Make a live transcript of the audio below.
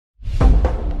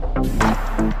Hello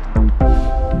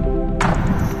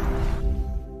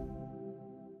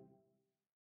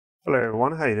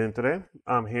everyone, how are you doing today?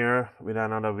 I'm here with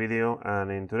another video,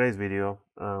 and in today's video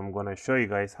I'm going to show you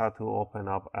guys how to open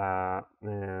up a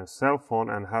cell phone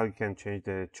and how you can change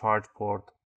the charge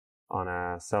port on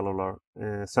a cellular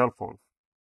cell phone.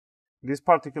 This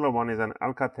particular one is an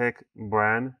Alcatel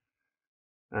brand,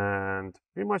 and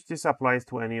pretty much this applies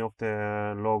to any of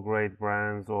the low grade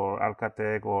brands or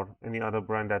Alcatel or any other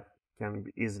brand that can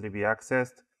easily be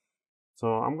accessed.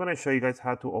 So I'm going to show you guys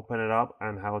how to open it up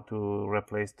and how to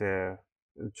replace the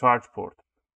charge port.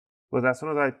 Because as soon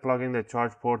as I plug in the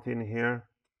charge port in here,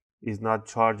 it's not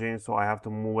charging, so I have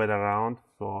to move it around.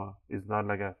 So it's not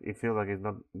like it feels like it's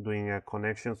not doing a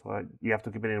connection, so you have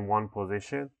to keep it in one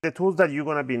position. The tools that you're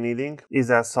going to be needing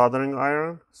is a soldering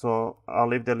iron. So I'll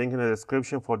leave the link in the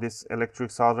description for this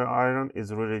electric soldering iron.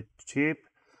 It's really cheap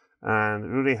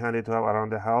and really handy to have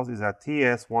around the house. It's a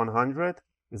TS100.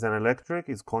 It's an electric,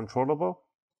 it's controllable.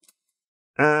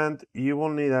 And you will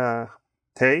need a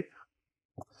tape,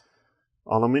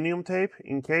 aluminum tape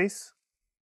in case,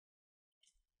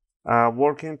 a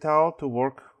working towel to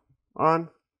work on.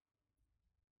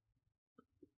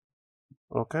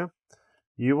 Okay,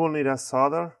 you will need a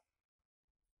solder,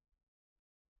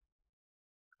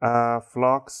 a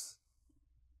flux,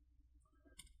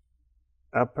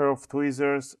 a pair of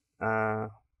tweezers, a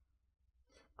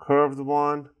curved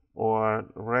one or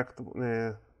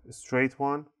straight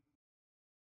one,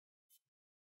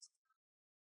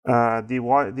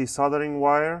 the soldering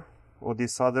wire or the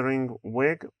soldering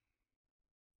wig,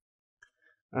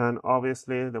 and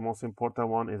obviously the most important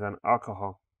one is an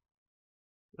alcohol.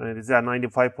 And it is at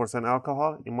 95%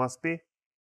 alcohol, it must be.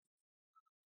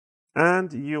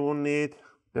 And you will need,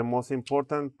 the most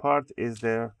important part is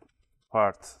the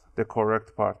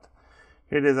correct part.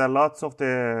 Here is a lots of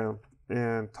the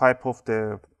type of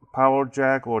the power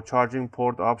jack or charging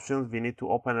port options. We need to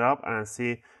open it up and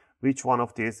see which one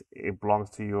of these it belongs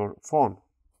to your phone.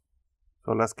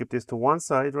 So let's keep this to one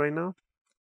side right now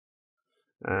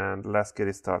and let's get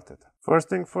it started. First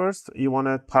thing first, you want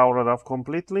to power it off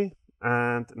completely,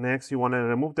 and next you want to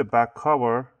remove the back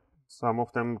cover. Some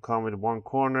of them come with one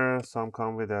corner, some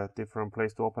come with a different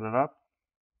place to open it up.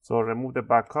 So remove the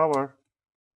back cover.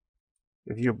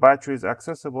 If your battery is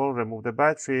accessible, remove the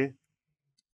battery.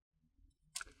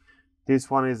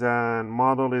 This one is a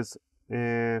model is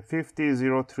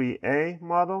 5003A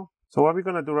model. So what we're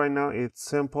going to do right now, it's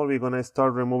simple. We're going to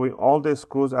start removing all the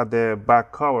screws at the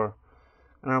back cover.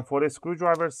 And for the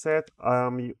screwdriver set,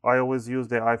 I always use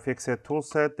the UFIXTEK tool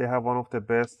set. They have one of the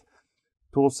best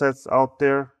tool sets out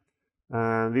there.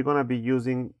 And we're going to be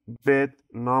using bit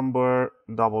number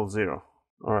 00.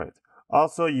 All right.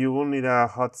 Also, you will need a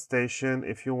hot station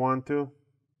if you want to.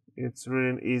 It's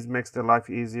really easy, makes the life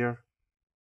easier.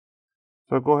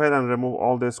 So go ahead and remove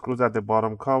all the screws at the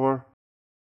bottom cover.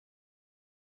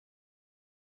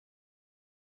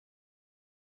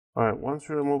 All right, once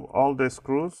you remove all the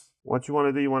screws, what you want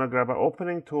to do, you want to grab an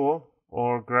opening tool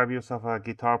or grab yourself a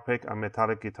guitar pick, a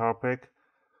metallic guitar pick,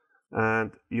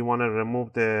 and you want to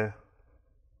remove the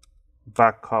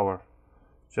back cover.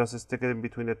 Just stick it in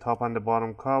between the top and the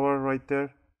bottom cover right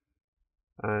there,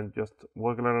 and just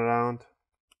wiggle it around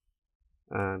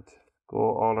and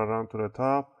go all around to the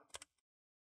top.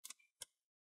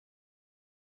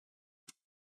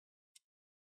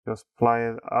 Just ply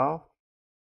it out,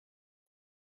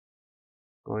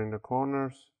 go in the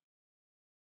corners.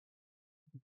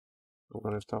 I'm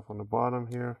going to start from the bottom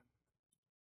here.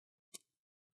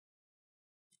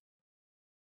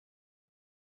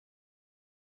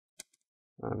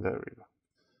 And there we go.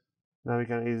 Now we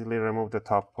can easily remove the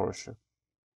top portion.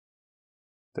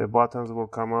 The buttons will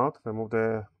come out. Remove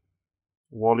the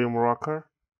volume rocker.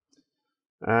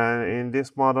 And in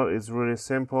this model, it's really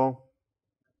simple.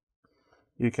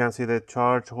 You can see the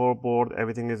charge whole board,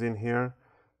 everything is in here.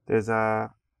 There's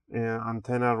a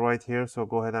antenna right here, so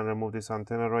go ahead and remove this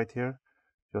antenna right here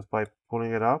just by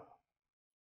pulling it up.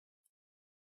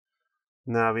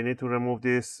 Now we need to remove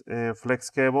this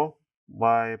flex cable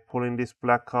by pulling this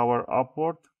black cover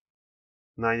upward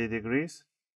 90 degrees,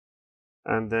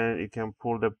 and then you can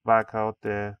pull the back out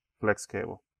the flex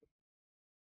cable.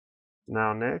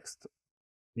 Now next,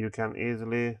 you can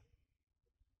easily,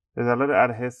 there's a little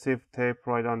adhesive tape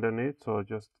right underneath, so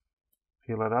just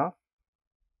peel it off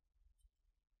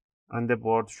and the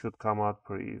board should come out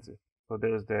pretty easy. So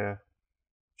there's the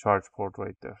charge port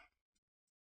right there.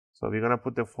 So we're gonna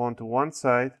put the phone to one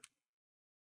side,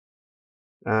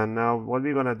 and now what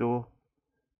we're gonna do,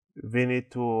 we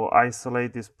need to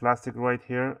isolate this plastic right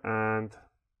here, and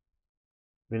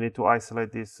we need to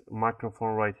isolate this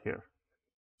microphone right here.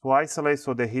 To isolate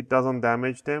so the heat doesn't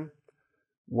damage them,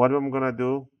 what I'm gonna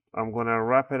do, I'm gonna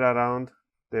wrap it around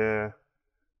the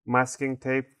masking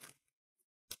tape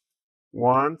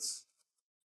once.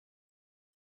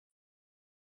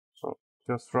 So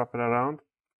just wrap it around.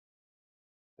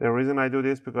 The reason I do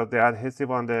this because the adhesive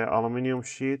on the aluminum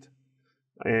sheet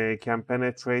can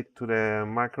penetrate to the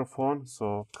microphone.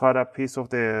 So cut a piece of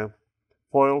the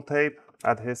foil tape,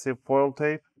 adhesive foil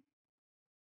tape.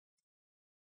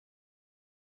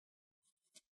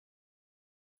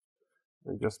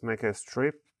 And just make a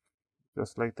strip,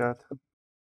 just like that.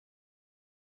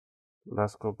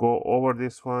 Let's go over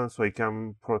this one so it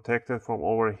can protect it from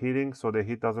overheating so the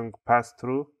heat doesn't pass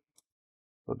through.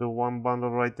 So do one bundle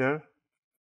right there.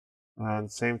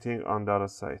 And same thing on the other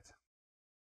side.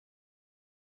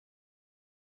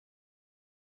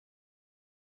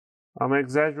 I'm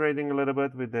exaggerating a little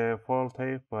bit with the foil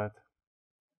tape, but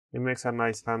it makes a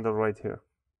nice handle right here.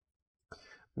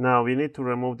 Now we need to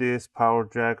remove this power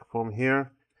jack from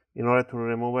here. In order to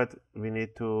remove it, we need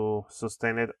to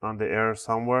sustain it on the air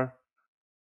somewhere.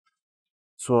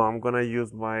 So I'm gonna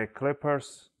use my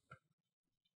clippers.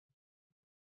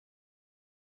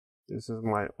 This is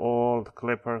my old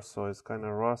clipper, so it's kind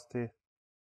of rusty.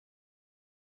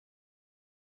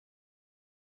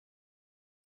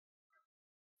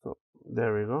 So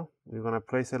there we go. We're gonna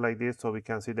place it like this so we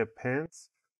can see the pins.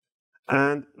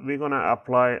 And we're gonna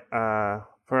apply a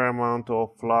fair amount of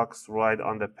flux right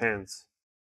on the pins.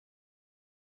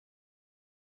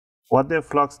 What the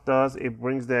flux does, it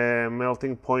brings the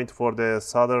melting point for the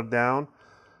solder down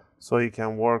so it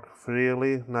can work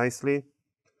freely, nicely.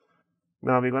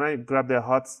 Now we're gonna grab the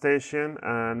hot station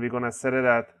and we're gonna set it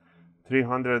at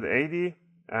 380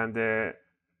 and the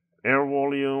air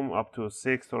volume up to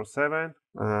 6 or 7.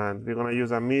 And we're gonna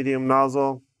use a medium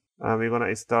nozzle and we're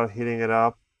gonna start heating it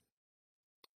up.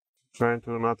 Trying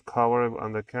to not cover it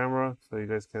on the camera so you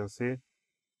guys can see.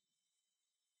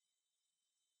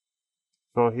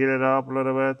 So heat it up a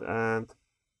little bit, and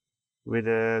with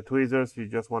the tweezers you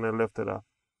just want to lift it up,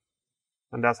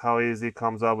 and that's how easy it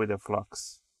comes out with the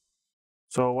flux.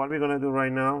 So what we're gonna do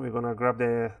right now, we're gonna grab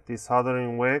the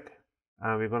desoldering wick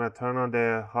and we're gonna turn on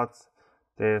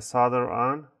the solder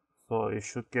on, so it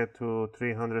should get to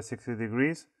 360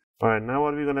 degrees. All right, now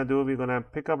what we're gonna do, we're gonna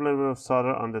pick up a little bit of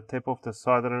solder on the tip of the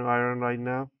soldering iron right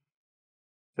now,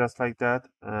 just like that,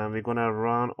 and we're gonna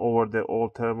run over the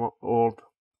old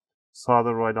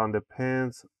solder right on the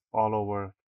pins all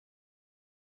over.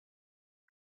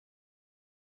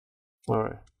 All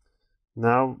right,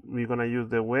 now we're gonna use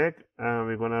the wick and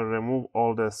we're gonna remove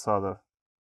all the solder.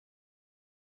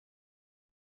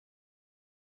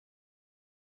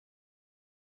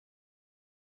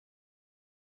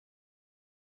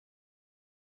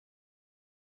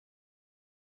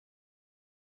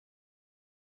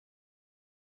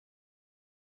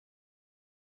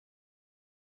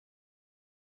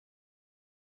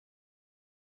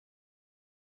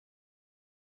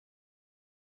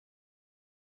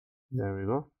 There we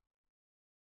go.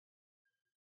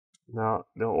 Now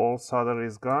the old solder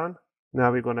is gone.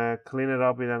 Now we're gonna clean it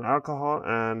up with an alcohol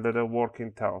and a little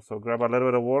working towel. So grab a little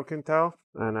bit of working towel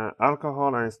and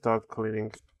alcohol and start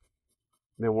cleaning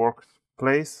the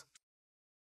workplace.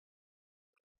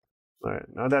 All right,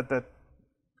 now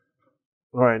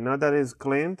that is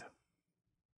cleaned,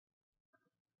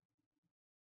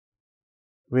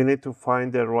 we need to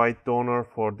find the right donor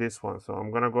for this one. So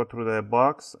I'm gonna go through the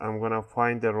box. I'm gonna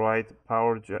find the right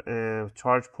power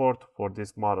charge port for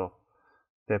this model.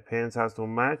 The pins has to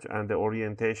match and the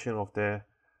orientation of the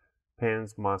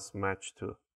pins must match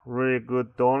too. Really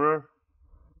good donor.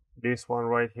 This one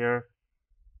right here,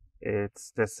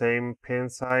 it's the same pin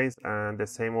size and the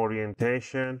same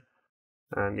orientation,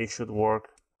 and it should work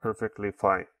perfectly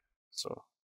fine. So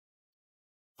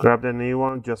grab the new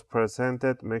one, just present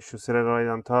it, make sure you set it right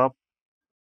on top,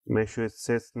 make sure it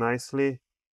sits nicely,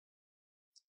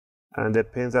 and the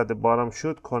pins at the bottom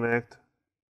should connect.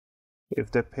 If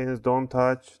the pins don't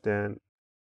touch, then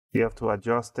you have to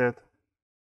adjust it.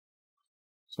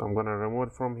 So I'm gonna remove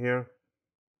it from here.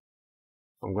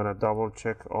 I'm gonna double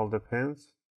check all the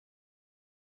pins.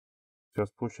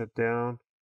 Just push it down.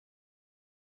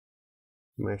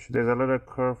 Make sure there's a little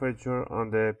curvature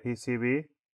on the PCB,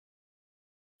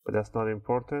 but that's not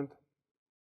important.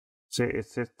 See, it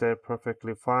sits there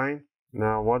perfectly fine.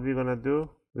 Now what we're gonna do,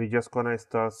 we're just gonna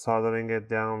start soldering it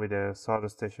down with a solder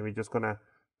station. We're just gonna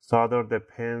solder the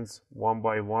pins one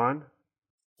by one.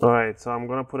 All right, so I'm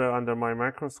gonna put it under my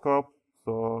microscope.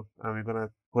 So, and we're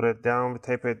gonna put it down,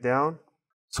 tape it down.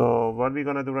 So what we're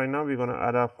gonna do right now, we're gonna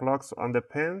add a flux on the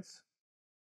pins.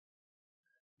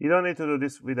 You don't need to do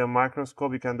this with a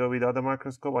microscope. You can do it without a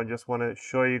microscope. I just want to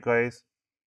show you guys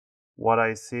what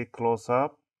I see close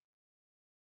up.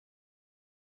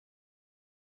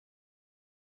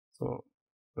 So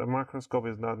the microscope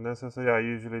is not necessary. I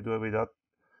usually do it without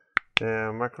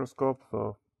the microscope.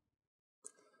 So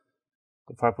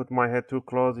if I put my head too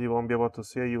close, you won't be able to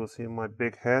see it. You will see my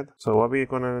big head. So what we're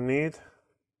gonna need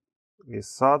is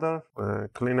solder.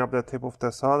 Clean up the tip of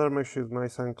the solder. Make sure it's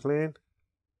nice and clean.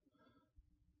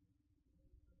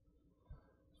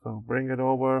 So bring it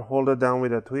over, hold it down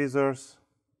with the tweezers,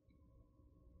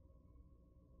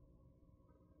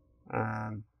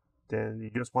 and then you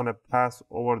just want to pass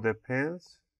over the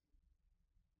pins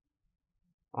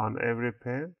on every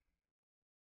pin.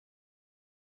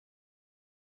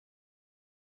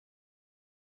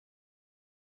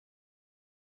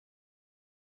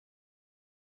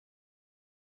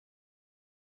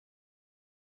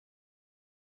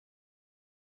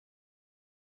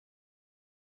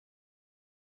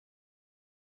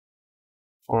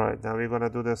 Alright, now we're gonna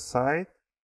do the side,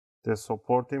 the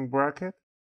supporting bracket.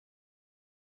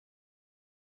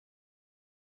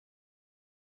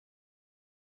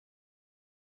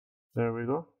 There we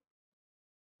go.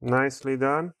 Nicely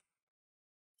done.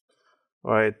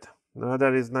 Alright, now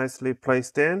that is nicely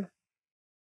placed in,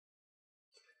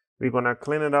 we're gonna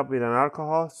clean it up with an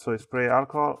alcohol. So spray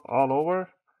alcohol all over.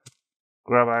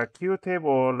 Grab a Q-tip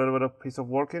or a little bit of piece of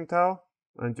working towel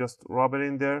and just rub it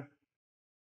in there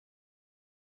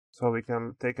so we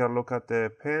can take a look at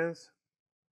the pins.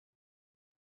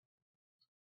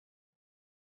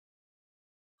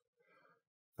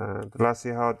 And let's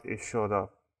see how it showed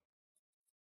up.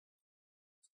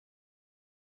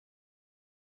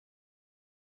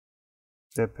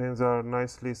 The pins are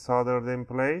nicely soldered in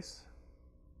place.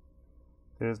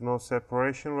 There's no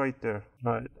separation right there.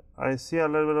 Right, I see a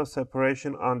little bit of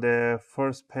separation on the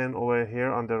first pin over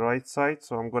here on the right side.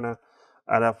 So I'm gonna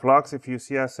add a flux. If you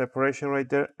see a separation right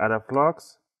there, add a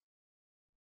flux.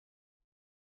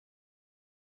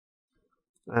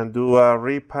 And do a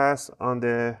repass on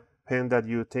the pin that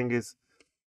you think is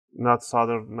not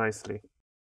soldered nicely.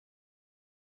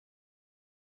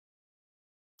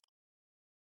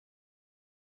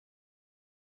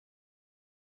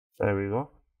 There we go.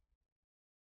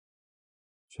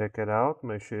 Check it out,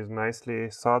 make sure it's nicely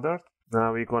soldered.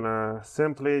 Now we're gonna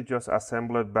simply just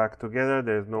assemble it back together.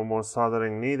 There's no more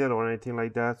soldering needed or anything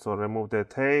like that. So remove the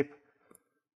tape.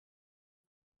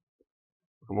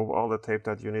 Remove all the tape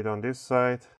that you need on this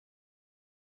side.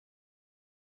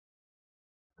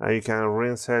 And you can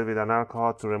rinse it with an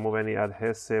alcohol to remove any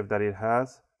adhesive that it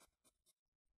has.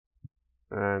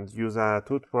 And use a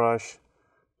toothbrush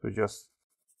to just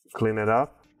clean it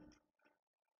up.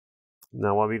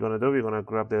 Now what we're gonna do, we're gonna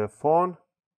grab the phone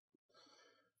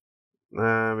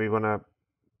and we're gonna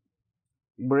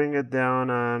bring it down,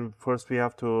 and first we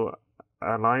have to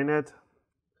align it.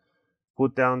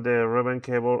 Put down the ribbon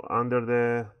cable under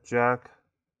the jack.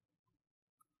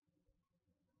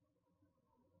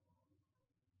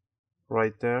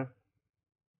 Right there.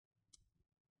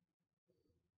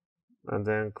 And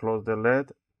then close the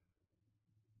lid.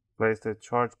 Place the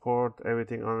charge port,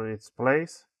 everything on its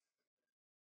place.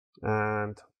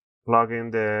 And plug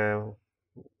in the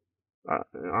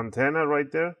antenna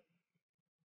right there.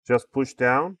 Just push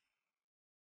down.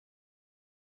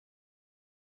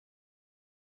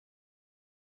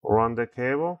 Run the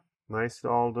cable nicely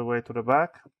all the way to the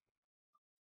back.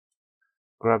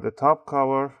 Grab the top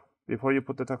cover. Before you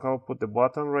put the top cover, put the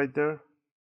button right there.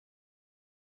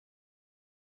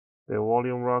 The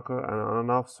volume rocker and on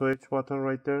and off switch button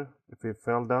right there if it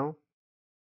fell down.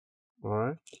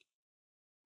 Alright.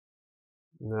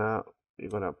 Now you're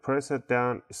gonna press it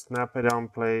down, snap it on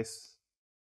place,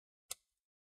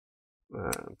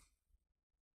 and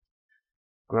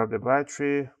grab the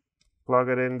battery, plug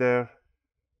it in there.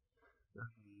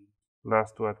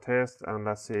 Let's do a test and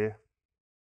let's see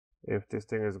if this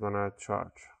thing is gonna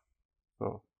charge.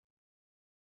 So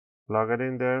plug it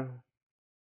in there,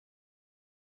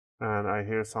 and I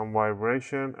hear some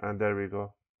vibration, and there we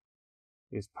go.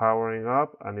 It's powering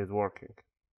up and it's working.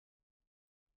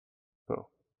 So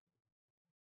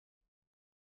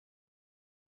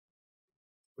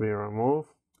we remove,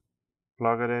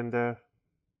 plug it in there,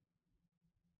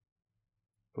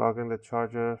 plug in the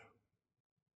charger,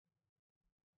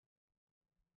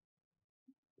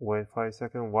 wait 5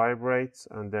 seconds, vibrates,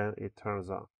 and then it turns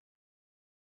on.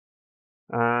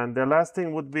 And the last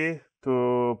thing would be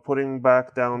to putting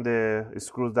back down the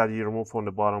screws that you removed from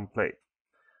the bottom plate.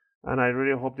 And I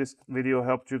really hope this video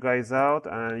helped you guys out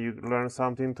and you learned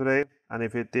something today. And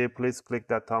if it did, please click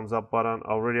that thumbs up button.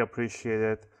 I really appreciate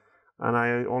it. and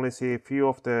I only see a few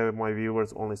of my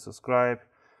viewers only subscribe.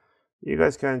 You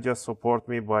guys can just support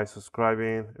me by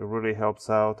subscribing. It really helps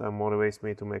out and motivates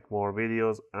me to make more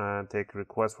videos and take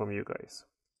requests from you guys.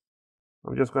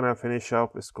 I'm just gonna finish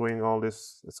up screwing all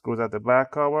these screws at the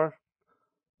back cover,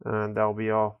 and that'll be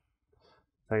all.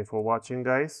 Thanks for watching,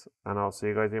 guys, and I'll see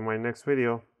you guys in my next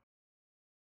video.